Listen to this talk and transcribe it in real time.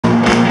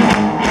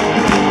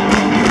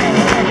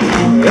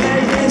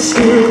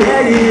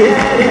masquerading.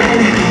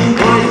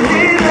 Are you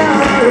in a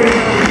hurry?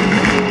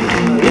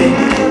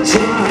 Into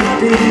my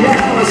happy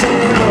hours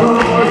and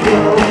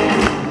overflow.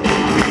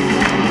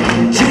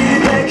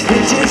 Keep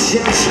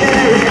expectations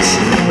spirits,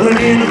 and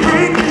in the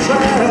brink as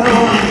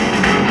well.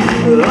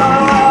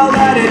 All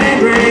that it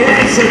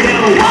creates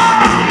again.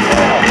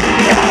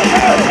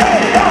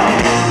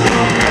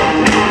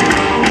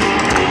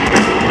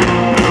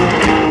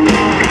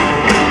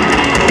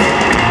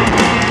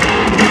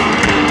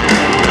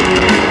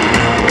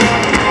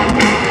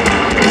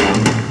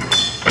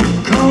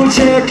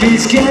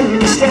 Turkey's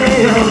getting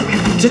stale.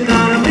 Tonight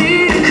I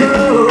meet a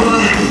crew.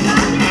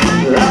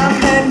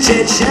 I've been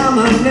Hitchin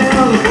with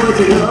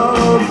the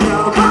old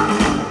milk.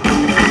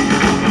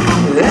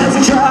 There's a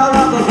trial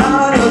of a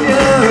pound of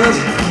good.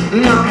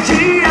 I'm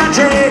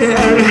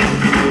dehydrated.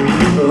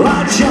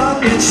 Watch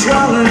young and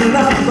swelling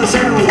up. I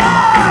said,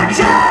 watch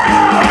out!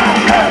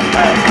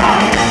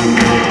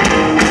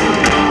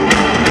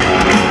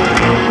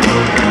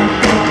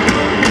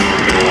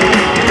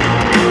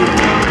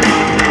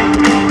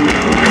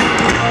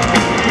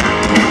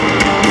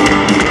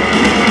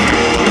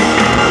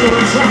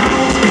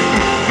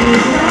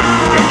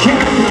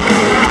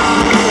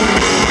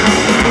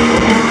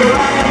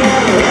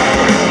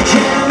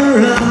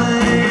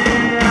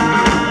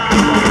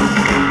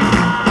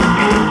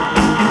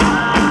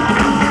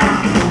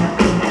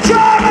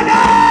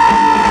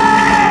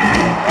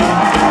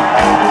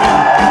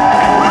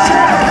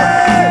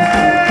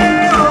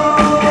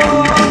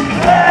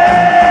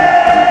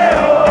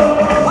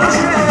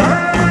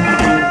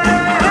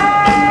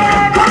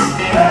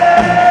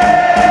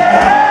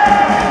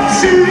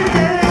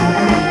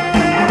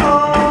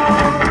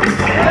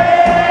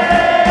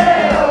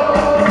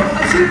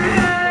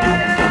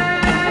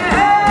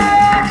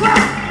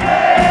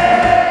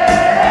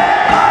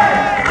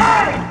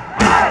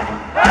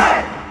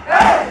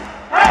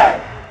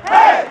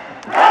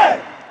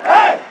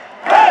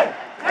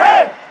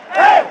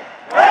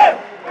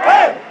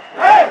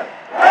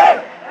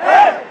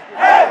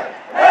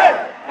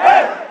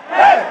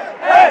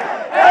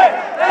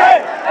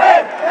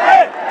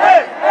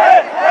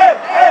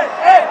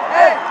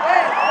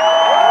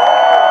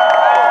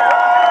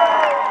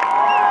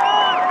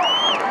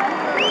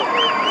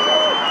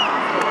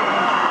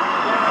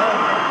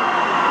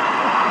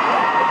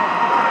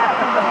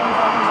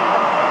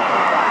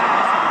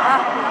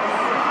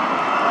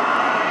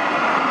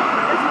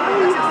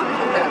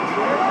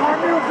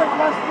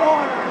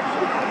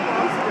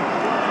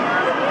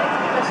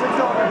 It's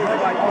already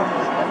like